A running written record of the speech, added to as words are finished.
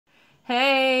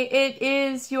Hey, it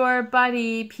is your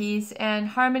buddy, Peace and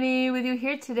Harmony, with you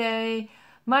here today.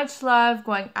 Much love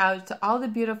going out to all the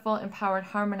beautiful, empowered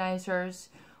harmonizers.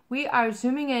 We are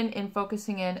zooming in and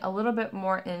focusing in a little bit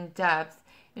more in depth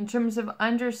in terms of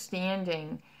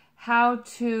understanding how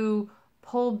to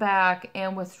pull back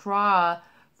and withdraw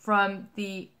from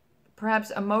the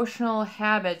perhaps emotional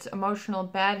habits, emotional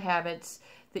bad habits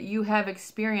that you have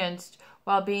experienced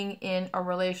while being in a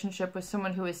relationship with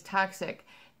someone who is toxic,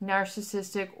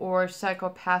 narcissistic, or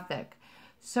psychopathic.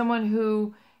 Someone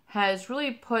who has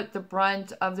really put the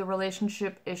brunt of the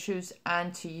relationship issues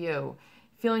onto you,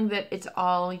 feeling that it's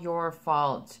all your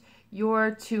fault. You're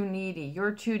too needy.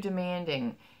 You're too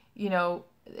demanding. You know,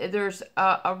 there's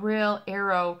a real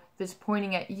arrow that's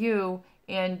pointing at you,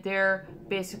 and they're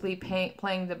basically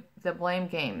playing the blame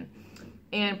game.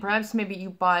 And perhaps maybe you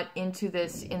bought into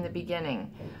this in the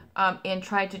beginning and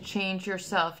tried to change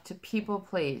yourself to people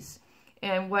please.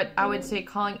 And what I would say,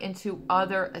 calling into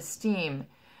other esteem,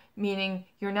 meaning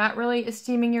you're not really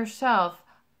esteeming yourself.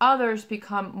 Others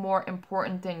become more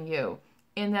important than you.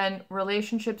 And then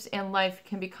relationships and life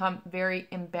can become very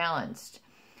imbalanced.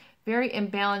 Very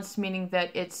imbalanced meaning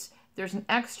that there's an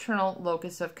external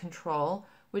locus of control,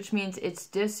 which means it's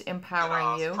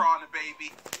disempowering you.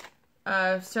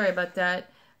 Sorry about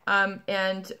that.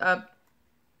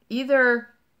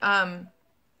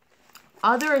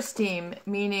 Other esteem,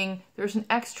 meaning there's an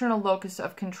external locus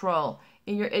of control.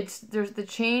 The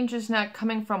change is not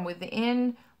coming from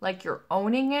within, like you're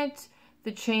owning it.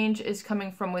 The change is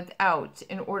coming from without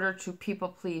in order to people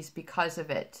please because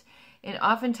of it. And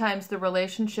oftentimes the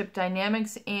relationship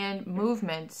dynamics and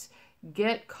movements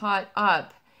get caught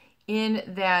up in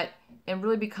that and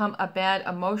really become a bad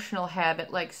emotional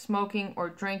habit like smoking or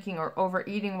drinking or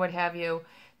overeating, what have you,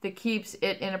 that keeps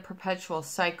it in a perpetual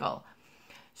cycle.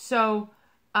 So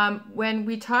when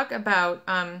we talk about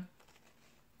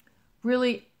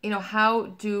really, how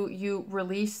do you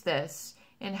release this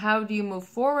and how do you move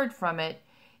forward from it,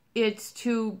 it's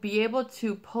to be able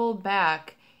to pull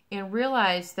back and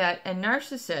realize that a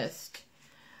narcissist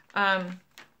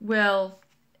will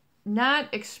not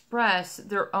express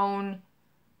their own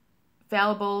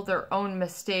their own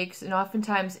mistakes, and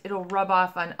oftentimes it'll rub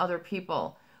off on other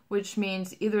people, which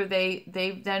means either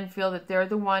they then feel that they're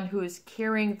the one who is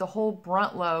carrying the whole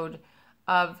brunt load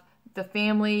of the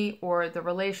family or the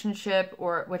relationship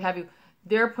or what have you.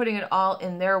 They're putting it all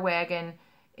in their wagon,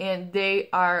 and they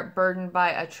are burdened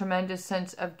by a tremendous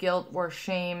sense of guilt or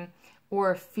shame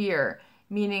or fear,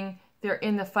 meaning they're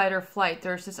in the fight or flight.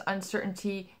 There's this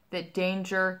uncertainty that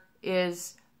danger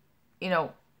is,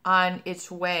 on its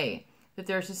way, that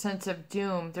there's a sense of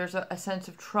doom, there's a sense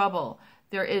of trouble,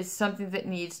 there is something that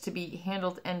needs to be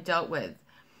handled and dealt with.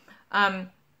 And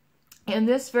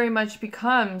this very much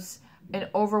becomes an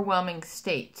overwhelming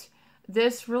state.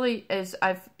 This really is,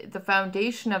 the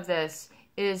foundation of this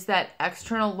is that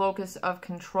external locus of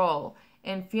control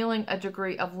and feeling a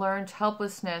degree of learned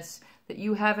helplessness that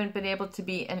you haven't been able to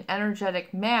be an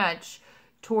energetic match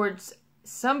towards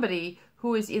somebody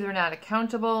who is either not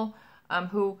accountable,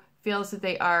 who feels that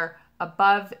they are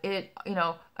above it,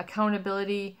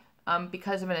 accountability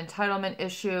because of an entitlement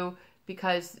issue,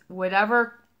 because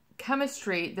whatever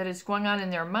chemistry that is going on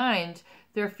in their mind,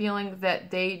 they're feeling that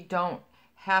they don't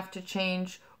have to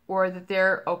change, or that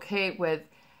they're okay with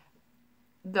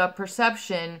the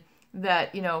perception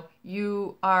that,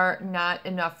 you are not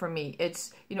enough for me.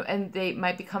 It's, and they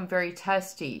might become very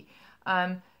testy.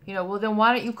 Well, then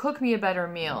why don't you cook me a better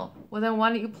meal? Well, then why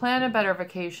don't you plan a better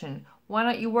vacation? Why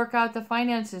don't you work out the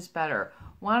finances better?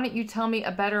 Why don't you tell me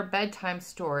a better bedtime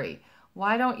story?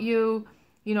 Why don't you,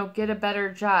 get a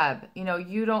better job?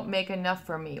 You don't make enough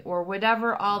for me, or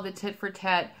whatever, all the tit for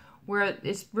tat, where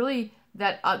it's really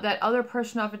that other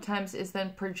person oftentimes is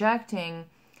then projecting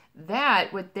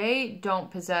that what they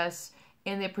don't possess,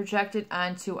 and they project it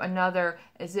onto another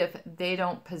as if they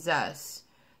don't possess.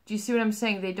 Do you see what I'm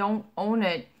saying? They don't own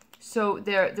it. So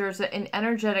there's an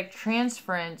energetic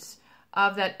transference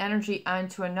of that energy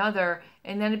onto another,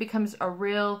 and then it becomes a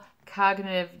real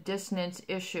cognitive dissonance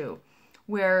issue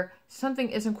where something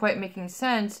isn't quite making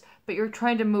sense, but you're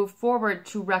trying to move forward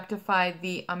to rectify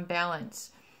the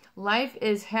imbalance. Life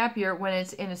is happier when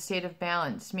it's in a state of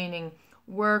balance, meaning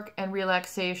work and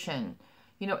relaxation,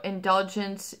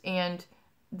 indulgence and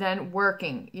then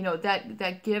working,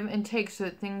 that give and take so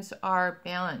that things are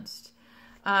balanced.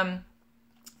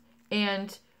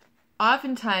 And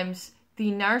oftentimes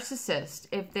the narcissist,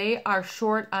 if they are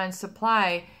short on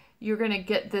supply, you're going to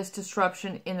get this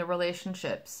disruption in the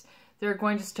relationships. They're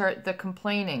going to start the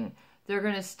complaining. They're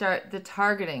going to start the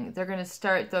targeting. They're going to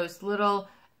start those little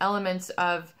elements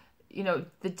of,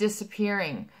 the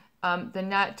disappearing, the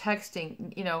not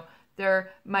texting, they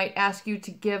might ask you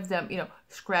to give them,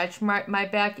 scratch my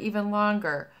back even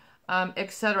longer,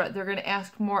 etc. They're going to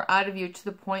ask more out of you to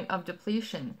the point of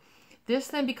depletion. This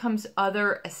then becomes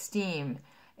other esteem,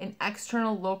 an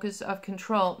external locus of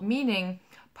control, meaning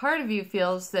part of you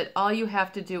feels that all you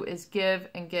have to do is give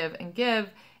and give and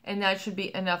give, and that should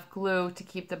be enough glue to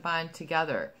keep the bond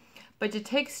together. But to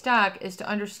take stock is to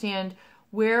understand,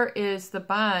 where is the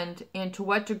bond, and to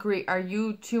what degree are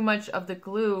you too much of the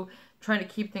glue trying to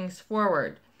keep things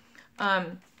forward?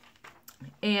 And,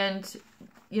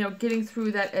 getting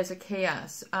through that as a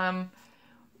chaos.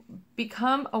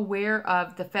 Become aware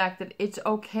of the fact that it's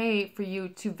okay for you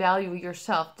to value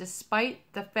yourself, despite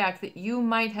the fact that you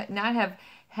might not have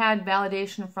had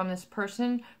validation from this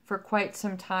person for quite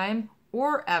some time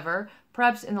or ever.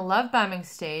 Perhaps in the love bombing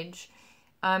stage,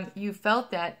 you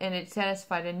felt that and it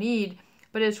satisfied a need.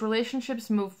 But as relationships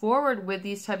move forward with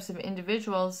these types of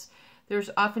individuals, there's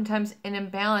oftentimes an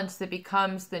imbalance that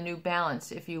becomes the new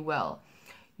balance, if you will.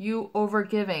 You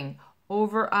overgiving,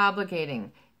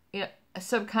 over-obligating,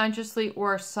 subconsciously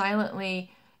or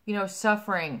silently,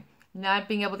 suffering, not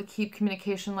being able to keep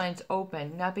communication lines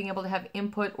open, not being able to have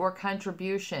input or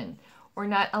contribution, or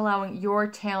not allowing your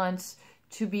talents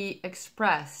to be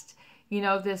expressed.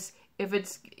 If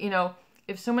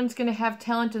someone's going to have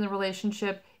talent in the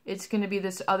relationship, it's going to be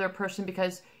this other person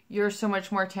because you're so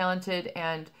much more talented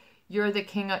and you're the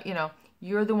king,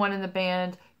 you're the one in the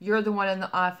band, you're the one in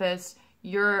the office,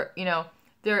 there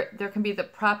can be the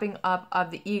propping up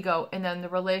of the ego, and then the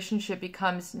relationship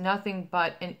becomes nothing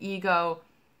but an ego,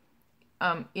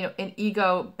 an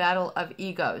ego battle of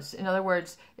egos. In other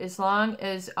words, as long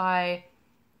as I,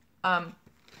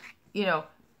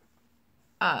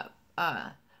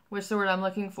 what's the word I'm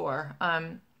looking for?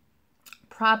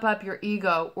 Prop up your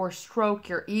ego or stroke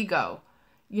your ego,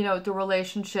 the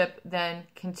relationship then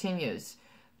continues.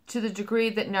 To the degree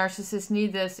that narcissists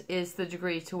need this is the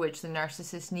degree to which the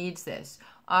narcissist needs this.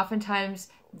 Oftentimes,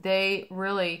 they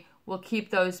really will keep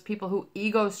those people who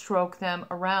ego stroke them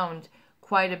around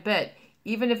quite a bit.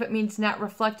 Even if it means not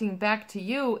reflecting back to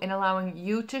you and allowing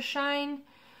you to shine,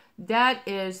 that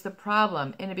is the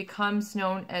problem. And it becomes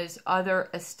known as other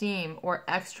esteem or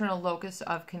external locus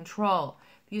of control.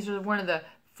 These are one of the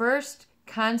first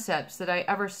concepts that I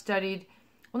ever studied.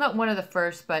 Well, not one of the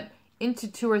first, but into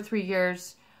 2 or 3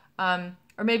 years,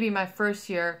 or maybe my first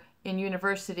year in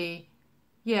university.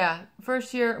 Yeah,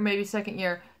 first year or maybe second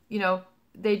year,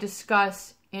 they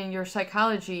discuss in your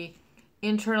psychology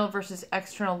internal versus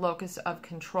external locus of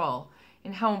control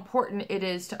and how important it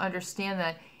is to understand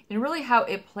that, and really how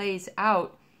it plays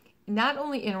out not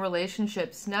only in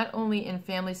relationships, not only in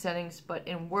family settings, but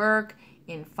in work,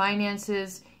 in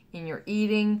finances, in your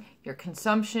eating, your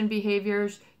consumption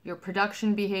behaviors, your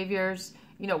production behaviors,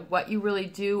 what you really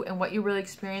do and what you really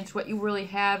experience, what you really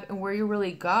have and where you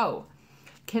really go,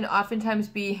 can oftentimes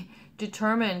be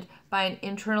determined by an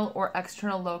internal or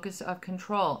external locus of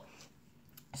control.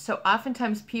 So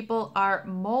oftentimes people are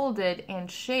molded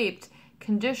and shaped,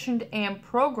 conditioned and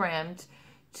programmed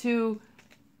to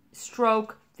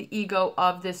stroke the ego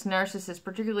of this narcissist,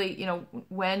 particularly,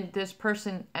 when this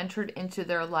person entered into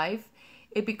their life.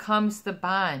 It becomes the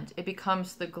bond, it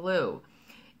becomes the glue.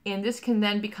 And this can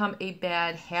then become a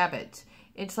bad habit.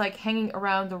 It's like hanging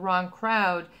around the wrong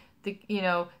crowd, the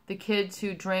kids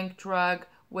who drink, drug,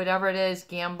 whatever it is,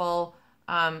 gamble,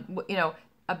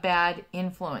 a bad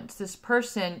influence. This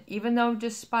person, even though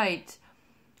despite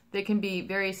they can be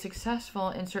very successful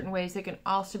in certain ways, they can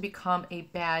also become a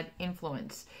bad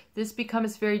influence. This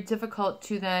becomes very difficult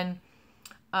to then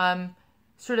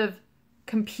sort of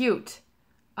compute.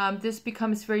 This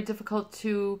becomes very difficult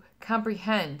to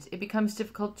comprehend. It becomes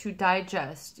difficult to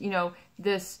digest.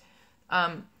 This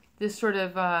sort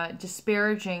of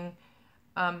disparaging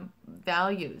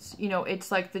values.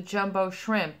 It's like the jumbo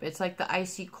shrimp. It's like the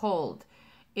icy cold.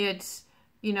 It's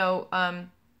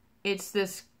it's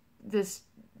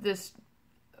this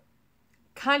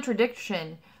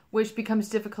contradiction which becomes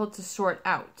difficult to sort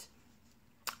out.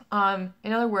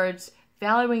 In other words,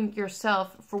 valuing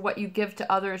yourself for what you give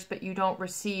to others but you don't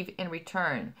receive in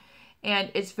return.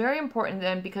 And it's very important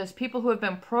then, because people who have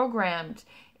been programmed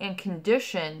and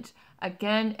conditioned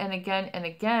again and again and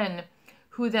again,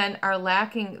 who then are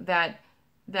lacking that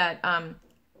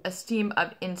esteem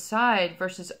of inside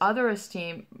versus other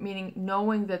esteem, meaning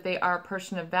knowing that they are a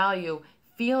person of value,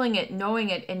 feeling it, knowing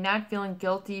it, and not feeling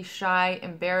guilty, shy,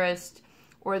 embarrassed,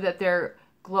 or that they're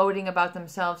gloating about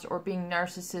themselves or being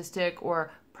narcissistic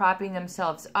or propping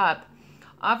themselves up.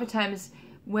 Oftentimes,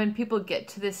 when people get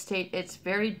to this state, it's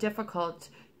very difficult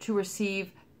to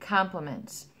receive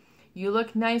compliments. You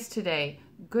look nice today.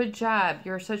 Good job.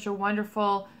 You're such a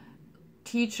wonderful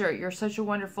teacher. You're such a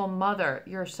wonderful mother.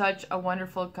 You're such a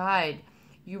wonderful guide.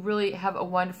 You really have a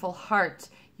wonderful heart.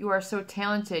 You are so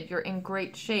talented. You're in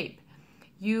great shape.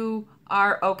 You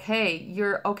are okay.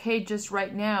 You're okay just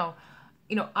right now.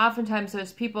 Oftentimes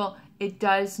those people, it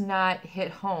does not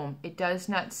hit home. It does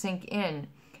not sink in.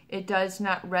 It does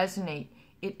not resonate.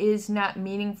 It is not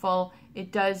meaningful.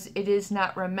 It is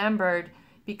not remembered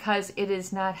because it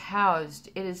is not housed.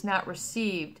 It is not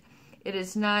received. It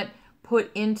is not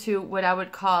put into what I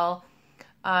would call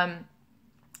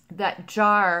that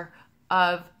jar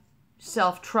of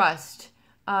self-trust,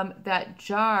 that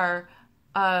jar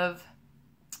of,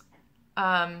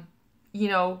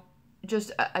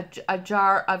 just a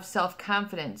jar of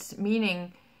self-confidence,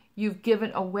 meaning you've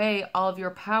given away all of your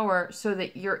power so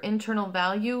that your internal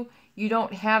value, you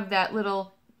don't have that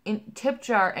little tip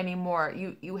jar anymore.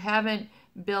 You haven't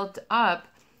built up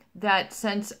that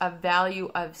sense of value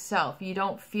of self. You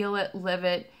don't feel it, live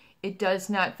it. It does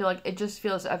not feel like, it just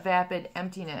feels a vapid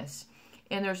emptiness.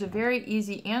 And there's a very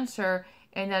easy answer,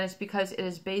 and that is because it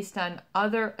is based on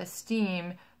other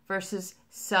esteem versus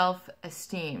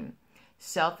self-esteem.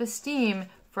 Self-esteem,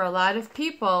 for a lot of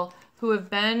people who have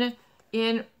been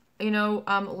in,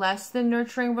 less than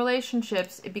nurturing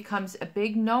relationships, it becomes a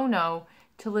big no-no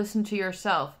to listen to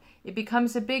yourself. It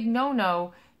becomes a big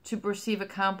no-no to receive a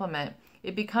compliment.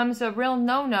 It becomes a real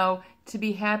no-no to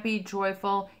be happy,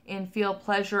 joyful, and feel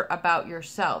pleasure about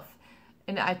yourself.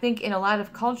 And I think in a lot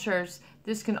of cultures,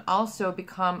 this can also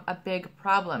become a big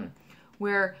problem,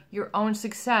 where your own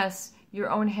success,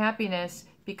 your own happiness,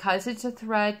 because it's a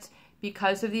threat,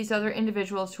 because of these other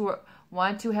individuals who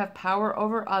want to have power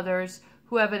over others,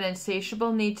 who have an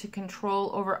insatiable need to control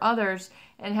over others,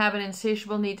 and have an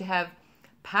insatiable need to have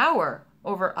power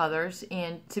over others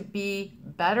and to be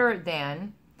better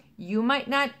than, you might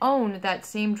not own that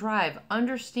same drive.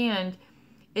 Understand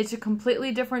it's a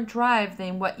completely different drive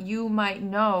than what you might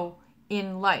know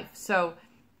in life. So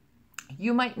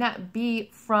you might not be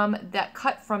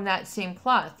cut from that same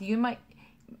cloth. You might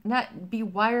not be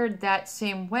wired that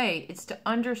same way. It's to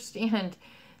understand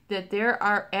that there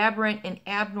are aberrant and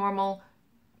abnormal,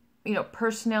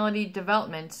 personality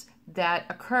developments that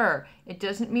occur. It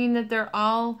doesn't mean that they're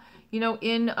all, in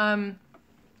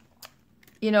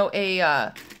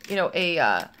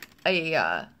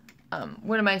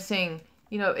what am I saying?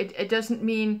 It doesn't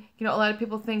mean, a lot of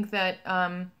people think that,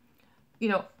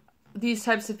 these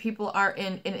types of people are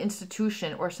in an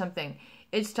institution or something.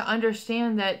 It's to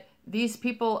understand that these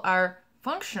people are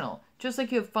functional, just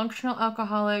like you have functional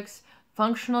alcoholics,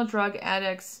 functional drug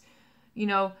addicts,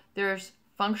 there's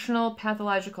functional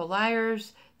pathological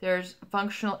liars, there's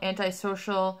functional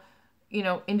antisocial,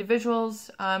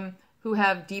 individuals who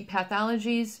have deep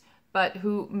pathologies, but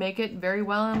who make it very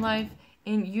well in life.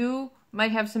 And you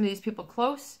might have some of these people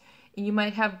close, and you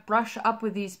might have brush up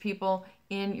with these people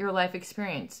in your life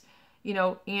experience,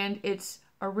 and it's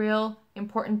a real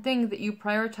important thing that you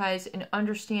prioritize and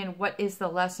understand what is the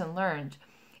lesson learned,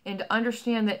 and to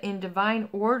understand that in divine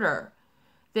order,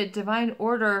 that divine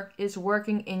order is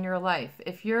working in your life.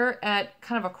 If you're at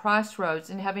kind of a crossroads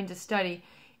and having to study,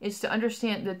 is to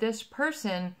understand that this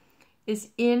person is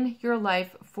in your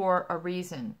life for a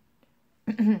reason.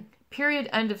 Period.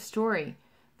 End of story.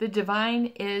 The divine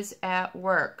is at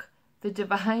work. The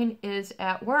divine is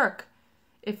at work.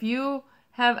 If you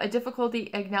have a difficulty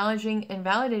acknowledging and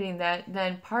validating that,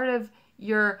 then part of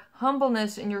your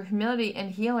humbleness and your humility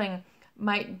and healing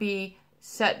might be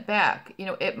set back.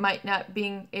 It might not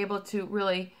being able to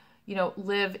really,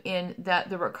 live in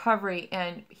the recovery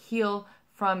and heal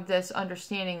from this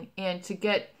understanding, and to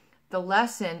get the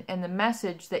lesson and the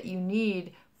message that you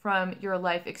need from your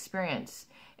life experience.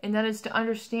 And that is to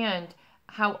understand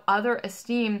how other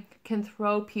esteem can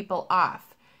throw people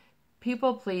off.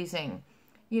 People pleasing,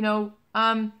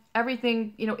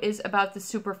 everything, is about the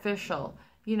superficial.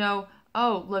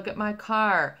 Oh, look at my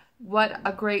car. What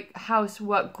a great house.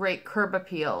 What great curb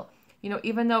appeal.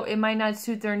 Even though it might not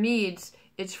suit their needs,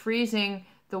 it's freezing,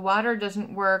 the water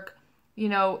doesn't work,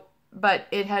 but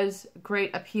it has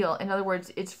great appeal. In other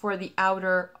words, it's for the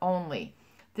outer only.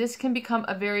 This can become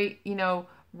a very,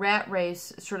 rat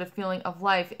race sort of feeling of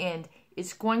life, and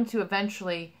it's going to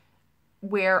eventually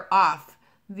wear off.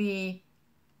 Eventually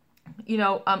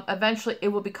it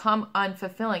will become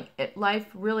unfulfilling.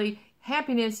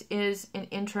 Happiness is an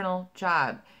internal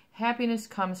job. Happiness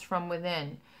comes from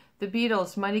within. The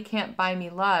Beatles, money can't buy me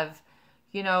love.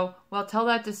 Well, tell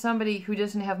that to somebody who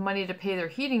doesn't have money to pay their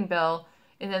heating bill,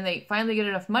 and then they finally get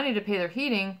enough money to pay their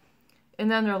heating, and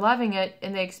then they're loving it,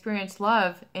 and they experience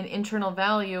love and internal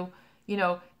value,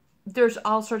 there's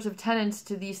all sorts of tenets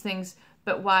to these things,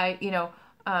 but why,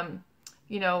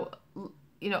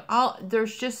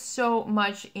 there's just so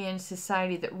much in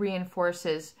society that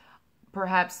reinforces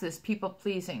perhaps this people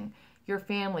pleasing, your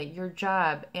family, your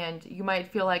job, and you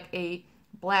might feel like a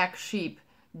black sheep,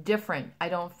 different, I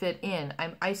don't fit in,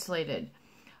 I'm isolated.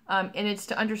 And it's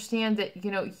to understand that,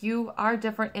 you are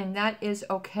different and that is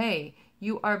okay.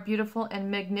 You are beautiful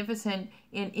and magnificent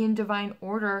and in divine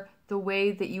order the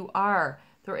way that you are.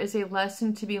 There is a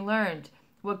lesson to be learned.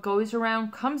 What goes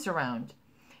around comes around.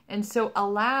 And so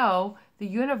allow the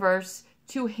universe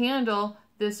to handle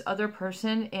this other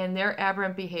person and their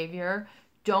aberrant behavior.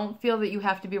 Don't feel that you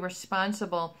have to be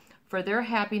responsible for their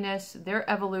happiness, their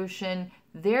evolution,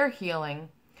 their healing,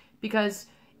 because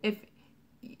if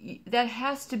that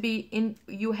has to be in,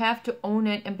 you have to own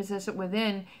it and possess it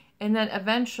within, and then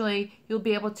eventually you'll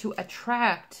be able to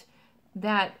attract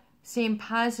that same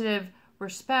positive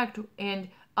respect and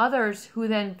others who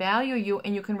then value you,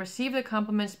 and you can receive the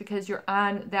compliments because you're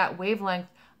on that wavelength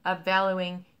of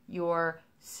valuing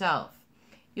yourself.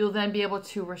 You'll then be able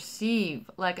to receive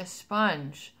like a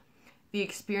sponge the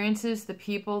experiences, the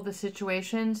people, the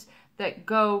situations that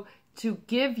go to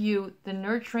give you the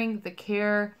nurturing, the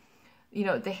care,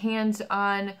 the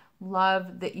hands-on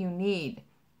love that you need.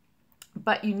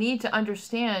 But you need to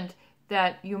understand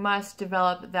that you must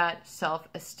develop that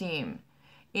self-esteem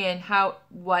and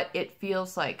what it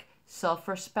feels like.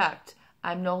 Self-respect.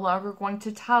 I'm no longer going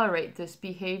to tolerate this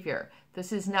behavior.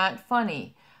 This is not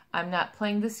funny. I'm not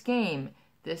playing this game.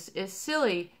 This is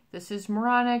silly. This is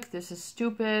moronic. This is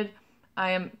stupid.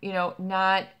 I am,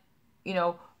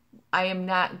 I am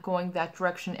not going that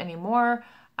direction anymore.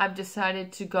 I've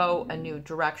decided to go a new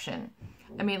direction.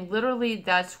 I mean, literally,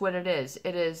 that's what it is.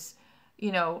 It is,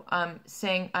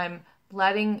 saying I'm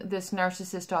letting this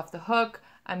narcissist off the hook.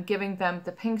 I'm giving them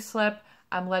the pink slip.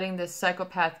 I'm letting this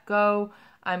psychopath go.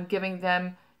 I'm giving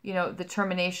them, the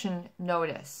termination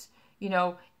notice.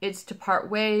 It's to part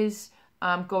ways,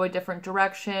 go a different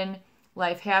direction.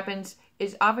 Life happens.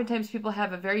 Is oftentimes people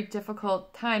have a very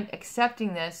difficult time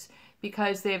accepting this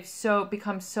because they've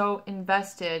become so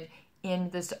invested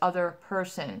in this other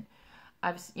person.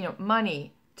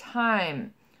 Money,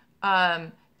 time,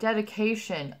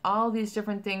 dedication, all these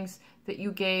different things that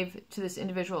you gave to this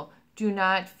individual. Do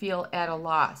not feel at a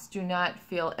loss. Do not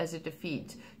feel as a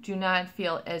defeat. Do not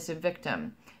feel as a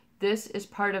victim. This is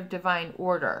part of divine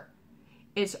order.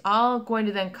 It's all going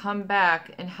to then come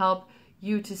back and help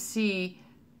you to see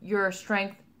your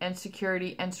strength and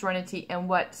security and serenity and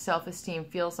what self-esteem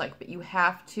feels like. But you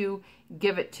have to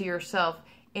give it to yourself,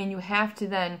 and you have to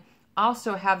then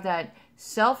also have that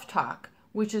self-talk,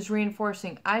 which is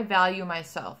reinforcing, I value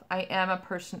myself. I am a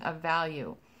person of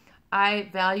value. I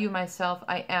value myself.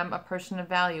 I am a person of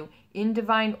value. In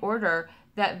divine order,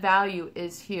 that value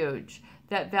is huge.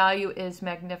 That value is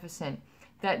magnificent.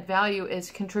 That value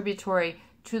is contributory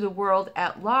to the world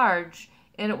at large,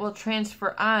 and it will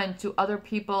transfer on to other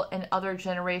people and other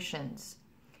generations.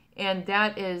 And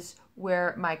that is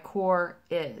where my core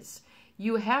is.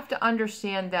 You have to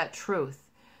understand that truth.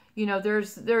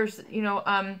 There's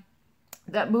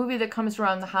that movie that comes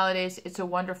around the holidays, It's a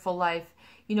Wonderful Life.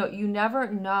 You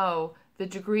never know the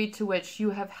degree to which you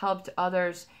have helped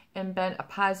others and been a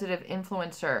positive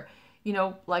influencer.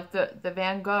 Like the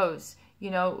Van Goghs,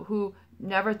 who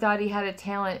never thought he had a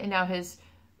talent, and now his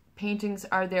paintings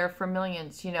are there for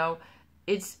millions.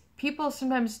 It's people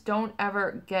sometimes don't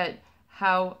ever get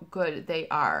how good they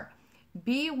are.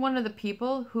 Be one of the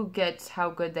people who gets how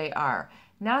good they are.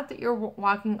 Not that you're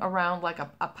walking around like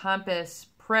a pompous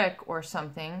prick or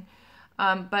something,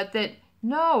 but that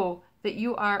know that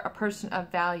you are a person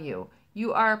of value.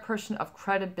 You are a person of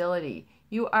credibility.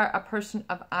 You are a person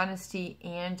of honesty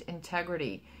and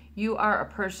integrity. You are a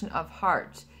person of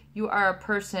heart. You are a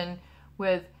person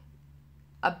with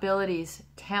abilities,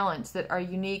 talents that are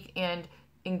unique and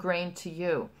ingrained to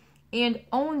you. And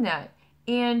own that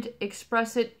and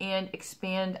express it and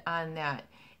expand on that.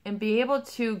 And be able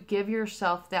to give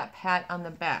yourself that pat on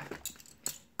the back.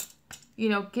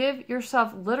 Give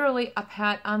yourself literally a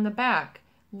pat on the back.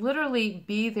 Literally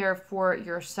be there for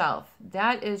yourself.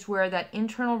 That is where that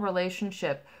internal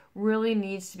relationship really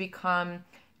needs to become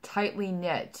tightly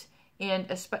knit. And,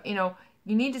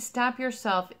 you need to stop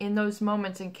yourself in those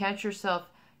moments and catch yourself.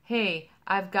 Hey,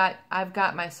 I've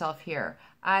got myself here.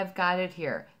 I've got it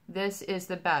here. This is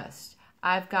the best.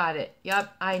 I've got it.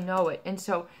 Yep, I know it. And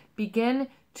so begin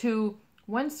to,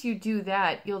 once you do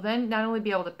that, you'll then not only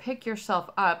be able to pick yourself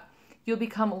up, you'll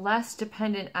become less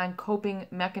dependent on coping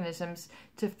mechanisms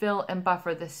to fill and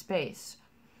buffer the space.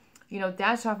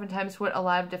 That's oftentimes what a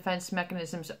lot of defense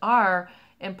mechanisms are,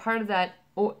 and part of that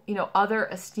other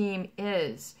esteem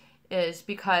is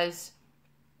because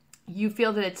you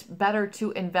feel that it's better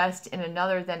to invest in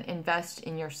another than invest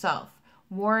in yourself.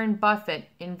 Warren Buffett,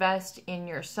 invest in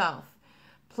yourself.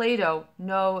 Plato,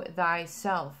 know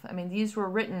thyself. I mean, these were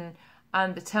written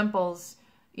on the temples,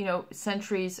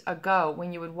 centuries ago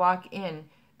when you would walk in.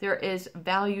 There is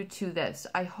value to this.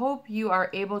 I hope you are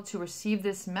able to receive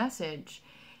this message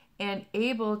and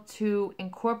able to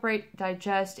incorporate,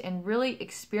 digest, and really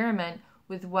experiment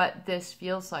with what this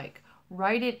feels like.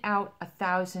 Write it out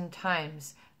 1,000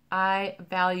 times. I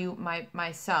value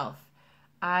myself.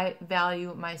 I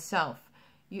value myself.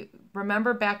 You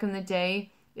remember back in the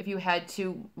day, if you had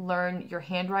to learn your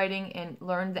handwriting and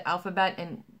learn the alphabet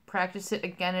and practice it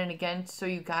again and again so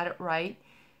you got it right,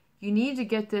 you need to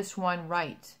get this one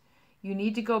right. You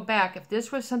need to go back. If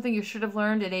this was something you should have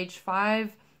learned at age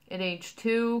 5, at age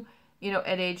 2,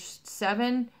 at age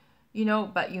 7,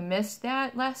 but you missed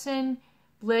that lesson,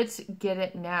 let's get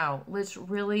it now. Let's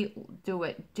really do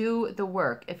it. Do the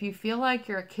work. If you feel like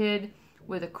you're a kid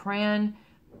with a crayon,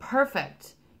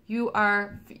 perfect. You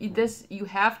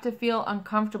have to feel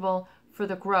uncomfortable for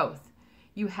the growth.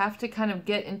 You have to kind of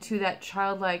get into that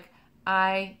childlike,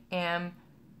 I am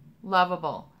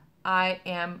lovable. I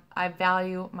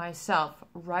value myself.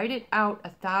 Write it out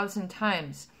 1,000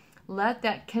 times. Let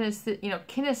that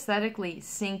kinesthetically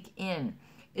sink in.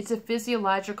 It's a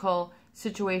physiological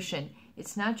situation.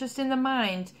 It's not just in the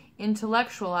mind,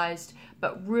 intellectualized,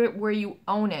 but where you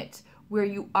own it, where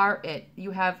you are it.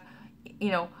 You have,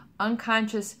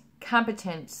 unconscious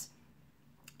competence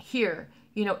here.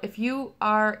 If you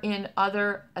are in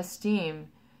other esteem,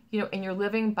 and you're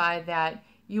living by that,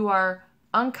 you are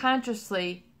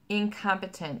unconsciously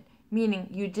incompetent, meaning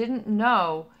you didn't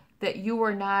know that you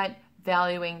were not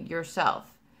valuing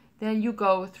yourself. Then you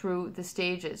go through the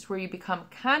stages where you become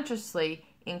consciously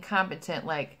incompetent,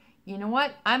 like, you know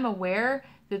what, I'm aware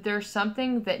that there's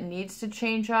something that needs to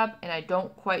change up and I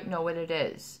don't quite know what it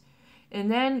is. And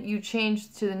then you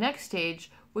change to the next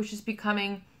stage, which is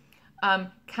becoming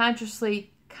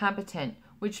consciously competent,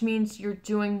 which means you're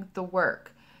doing the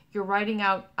work. You're writing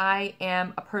out, I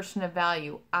am a person of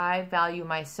value. I value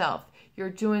myself. You're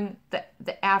doing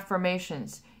the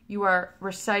affirmations. You are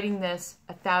reciting this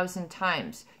 1,000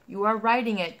 times. You are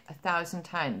writing it 1,000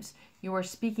 times. You are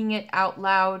speaking it out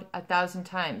loud 1,000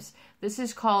 times. This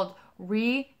is called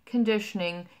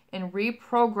reconditioning and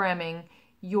reprogramming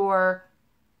your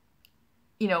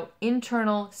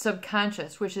internal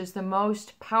subconscious, which is the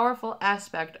most powerful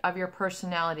aspect of your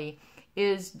personality,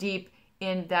 is deep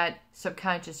in that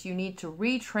subconscious. You need to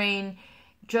retrain,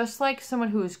 just like someone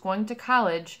who is going to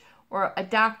college or a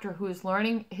doctor who is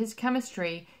learning his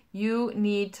chemistry. You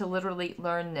need to literally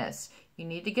learn this. You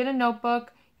need to get a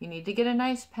notebook. You need to get a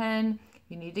nice pen.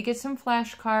 You need to get some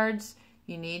flashcards.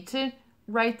 You need to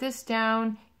write this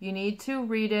down. You need to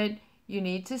read it. You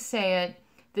need to say it.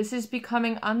 This is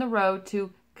becoming on the road to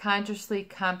consciously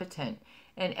competent.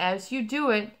 And as you do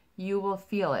it, you will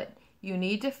feel it. You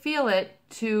need to feel it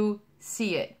to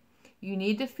see it. You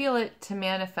need to feel it to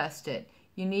manifest it.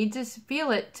 You need to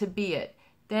feel it to be it.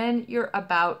 Then you're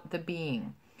about the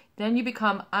being. Then you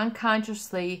become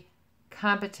unconsciously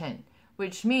competent,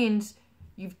 which means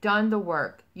you've done the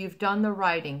work, you've done the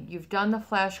writing, you've done the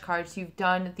flashcards, you've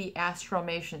done the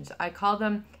astromations. I call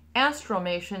them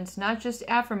astromations, not just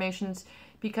affirmations,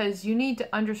 because you need to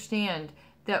understand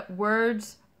that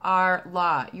words are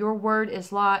law. Your word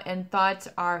is law and thoughts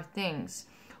are things.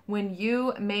 When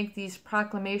you make these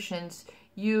proclamations,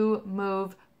 you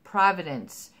move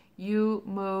providence. You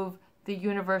move the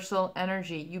universal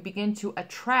energy. You begin to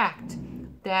attract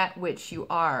that which you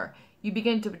are. You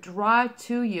begin to draw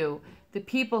to you the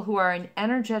people who are an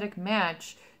energetic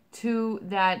match to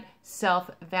that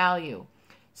self-value.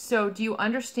 So do you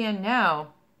understand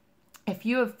now, if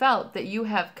you have felt that you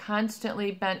have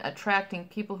constantly been attracting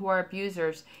people who are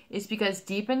abusers, it's because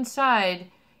deep inside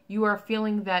you are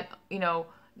feeling that,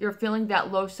 you're feeling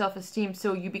that low self-esteem,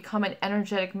 so you become an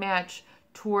energetic match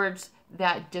towards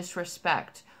that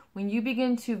disrespect. When you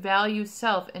begin to value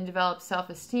self and develop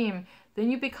self-esteem,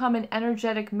 then you become an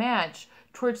energetic match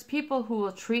towards people who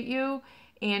will treat you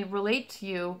and relate to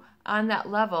you on that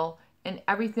level, and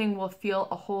everything will feel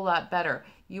a whole lot better.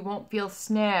 You won't feel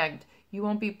snagged. You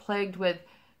won't be plagued with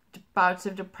bouts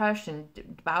of depression,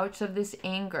 bouts of this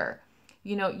anger.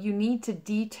 You need to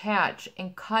detach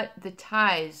and cut the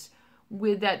ties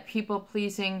with that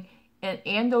people-pleasing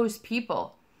and those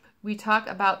people. We talk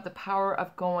about the power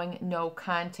of going no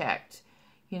contact.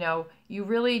 You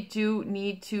really do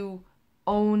need to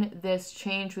own this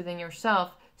change within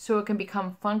yourself so it can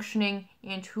become functioning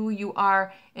and who you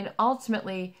are. And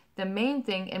ultimately, the main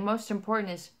thing and most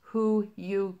important is who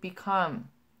you become.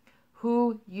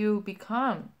 Who you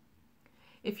become.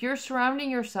 If you're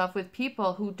surrounding yourself with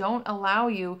people who don't allow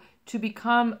you to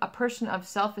become a person of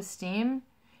self-esteem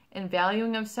and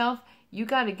valuing of self, you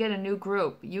got to get a new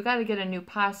group. You got to get a new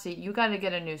posse. You got to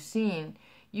get a new scene.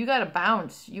 You got to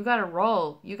bounce. You got to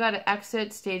roll. You got to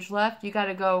exit stage left. You got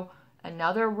to go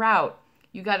another route.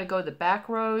 You got to go the back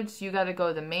roads. You got to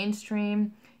go the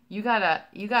mainstream. You got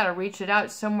to reach it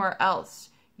out somewhere else.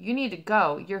 You need to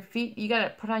go. Your feet, you got to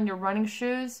put on your running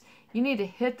shoes. You need to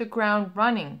hit the ground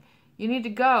running. You need to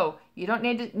go. You don't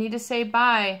need to say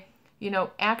bye. You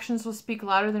know, actions will speak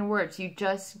louder than words. You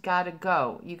just got to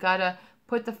go. You got to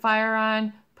put the fire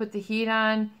on, put the heat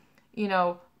on, you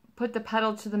know, put the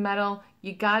pedal to the metal.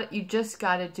 You just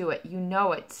got to do it. You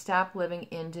know it. Stop living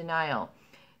in denial.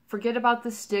 Forget about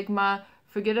the stigma.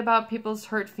 Forget about people's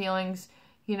hurt feelings.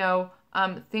 You know,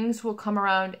 things will come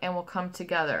around and will come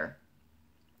together.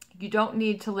 You don't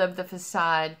need to live the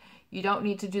facade. You don't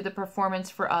need to do the performance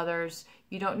for others.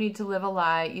 You don't need to live a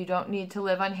lie. You don't need to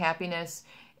live unhappiness.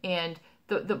 And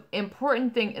the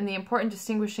important thing and the important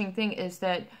distinguishing thing is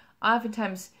that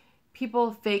oftentimes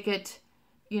people fake it,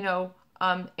 you know,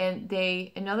 and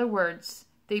they, in other words,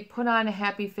 they put on a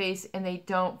happy face and they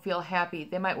don't feel happy.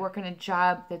 They might work in a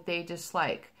job that they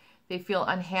dislike. They feel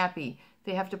unhappy.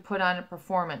 They have to put on a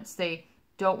performance. They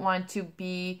don't want to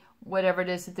be whatever it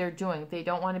is that they're doing. They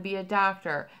don't want to be a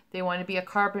doctor. They want to be a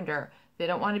carpenter. They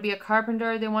don't want to be a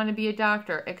carpenter. They want to be a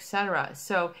doctor, etc.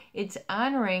 So it's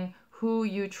honoring who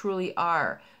you truly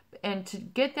are. And to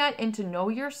get that and to know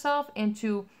yourself and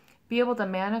to be able to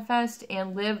manifest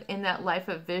and live in that life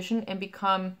of vision and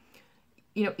become,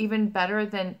 you know, even better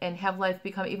than, and have life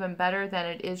become even better than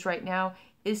it is right now,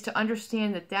 is to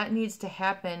understand that that needs to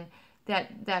happen,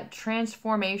 that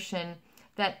transformation,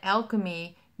 that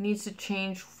alchemy needs to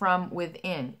change from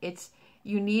within.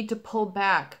 You need to pull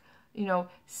back, you know,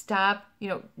 stop, you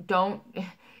know, don't,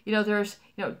 you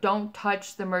know, don't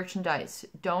touch the merchandise,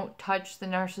 don't touch the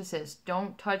narcissist,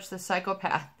 don't touch the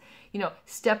psychopath, you know,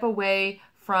 step away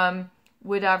from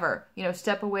whatever, you know,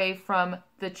 step away from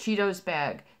the Cheetos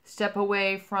bag, step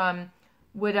away from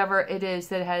whatever it is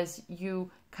that has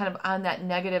you kind of on that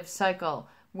negative cycle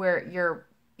where you're,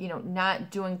 you know,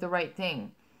 not doing the right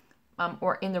thing.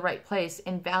 Or in the right place,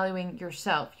 and valuing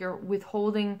yourself. You're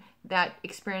withholding that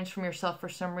experience from yourself for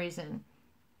some reason.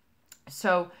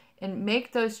 So, and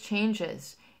make those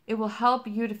changes. It will help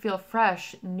you to feel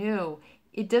fresh, new.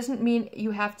 It doesn't mean you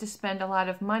have to spend a lot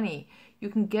of money. You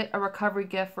can get a recovery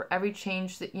gift for every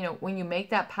change that, you know, when you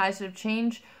make that positive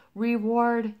change,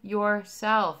 reward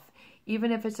yourself.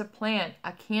 Even if it's a plant,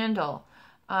 a candle,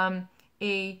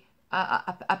 a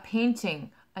painting,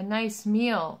 a nice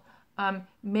meal.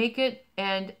 Make it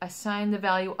and assign the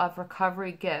value of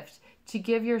recovery gift to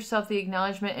give yourself the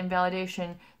acknowledgement and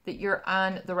validation that you're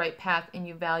on the right path and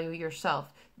you value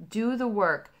yourself. Do the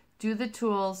work, do the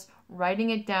tools,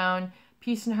 writing it down.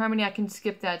 Peace and harmony, I can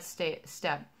skip that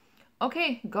step.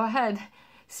 Okay, go ahead.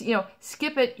 So, you know,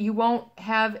 skip it. You won't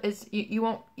have as you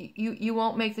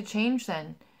won't make the change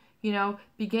then. You know,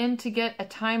 begin to get a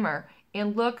timer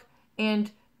and look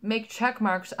and make check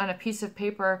marks on a piece of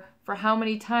paper for how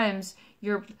many times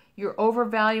you're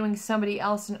overvaluing somebody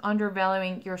else and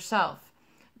undervaluing yourself.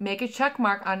 Make a check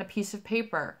mark on a piece of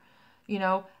paper. You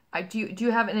know, do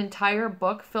you have an entire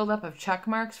book filled up of check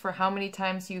marks for how many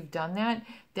times you've done that?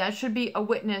 That should be a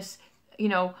witness, you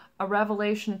know, a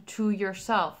revelation to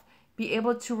yourself. Be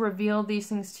able to reveal these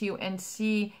things to you and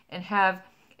see and have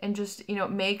and just, you know,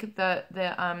 make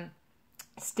the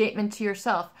statement to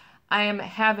yourself. I am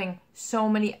having so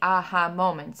many aha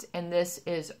moments, and this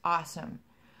is awesome.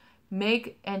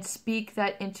 Make and speak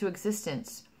that into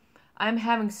existence. I'm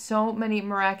having so many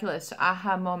miraculous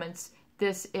aha moments.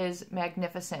 This is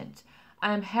magnificent.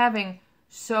 I'm having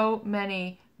so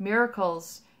many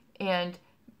miracles and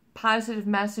positive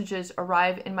messages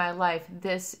arrive in my life.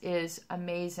 This is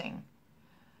amazing.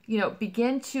 You know,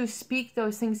 begin to speak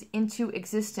those things into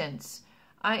existence.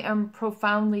 I am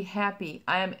profoundly happy.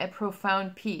 I am at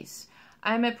profound peace.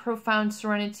 I am at profound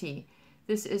serenity.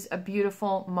 This is a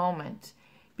beautiful moment.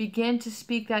 Begin to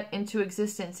speak that into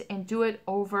existence and do it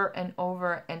over and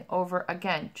over and over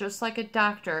again. Just like a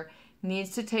doctor needs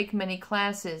to take many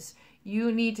classes,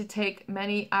 you need to take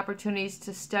many opportunities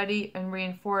to study and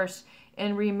reinforce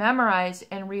and rememorize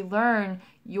and relearn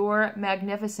your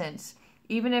magnificence.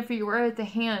 Even if you were at the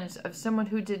hands of someone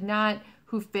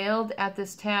who failed at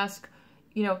this task,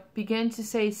 you know, begin to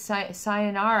say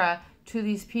sayonara to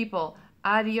these people.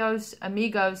 Adios,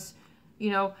 amigos. You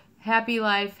know, happy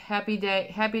life, happy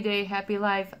day, happy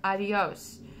life,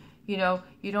 adios. You know,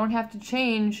 you don't have to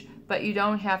change, but you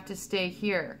don't have to stay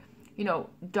here.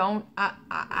 don't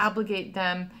obligate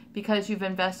them because you've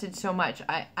invested so much.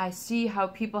 I see how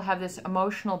people have this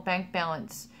emotional bank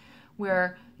balance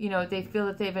where, they feel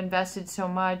that they've invested so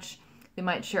much. They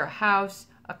might share a house,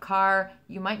 a car.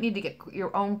 You might need to get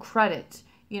your own credit.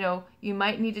 You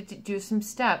might need to do some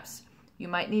steps. You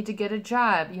might need to get a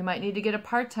job. You might need to get a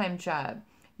part-time job.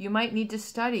 You might need to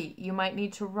study. You might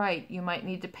need to write. You might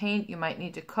need to paint. You might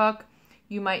need to cook.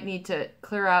 You might need to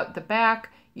clear out the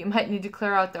back. You might need to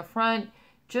clear out the front.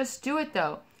 Just do it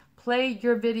though. Play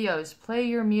your videos. Play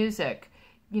your music.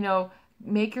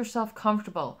 Make yourself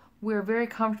comfortable. Wear very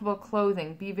comfortable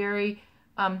clothing. Be very,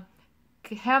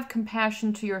 have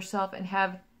compassion to yourself and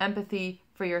have empathy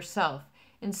for yourself.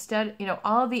 Instead,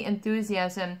 all the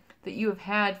enthusiasm that you have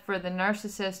had for the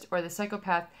narcissist or the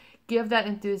psychopath, give that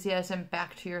enthusiasm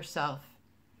back to yourself.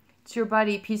 It's your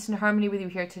buddy, Peace and Harmony, with you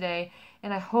here today,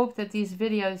 and I hope that these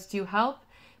videos do help.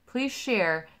 Please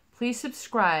share, please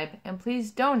subscribe, and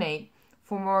please donate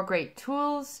for more great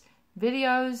tools,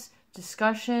 videos,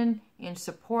 discussion, and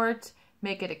support.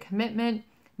 Make it a commitment,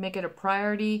 make it a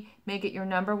priority, make it your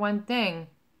number one thing.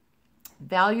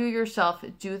 Value yourself,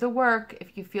 do the work.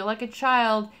 If you feel like a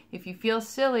child, if you feel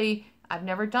silly, I've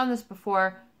never done this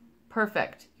before,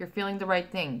 perfect. You're feeling the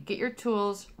right thing. Get your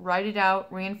tools, write it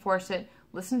out, reinforce it.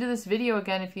 Listen to this video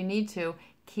again if you need to.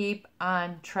 Keep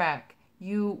on track.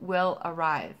 You will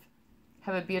arrive.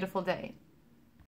 Have a beautiful day.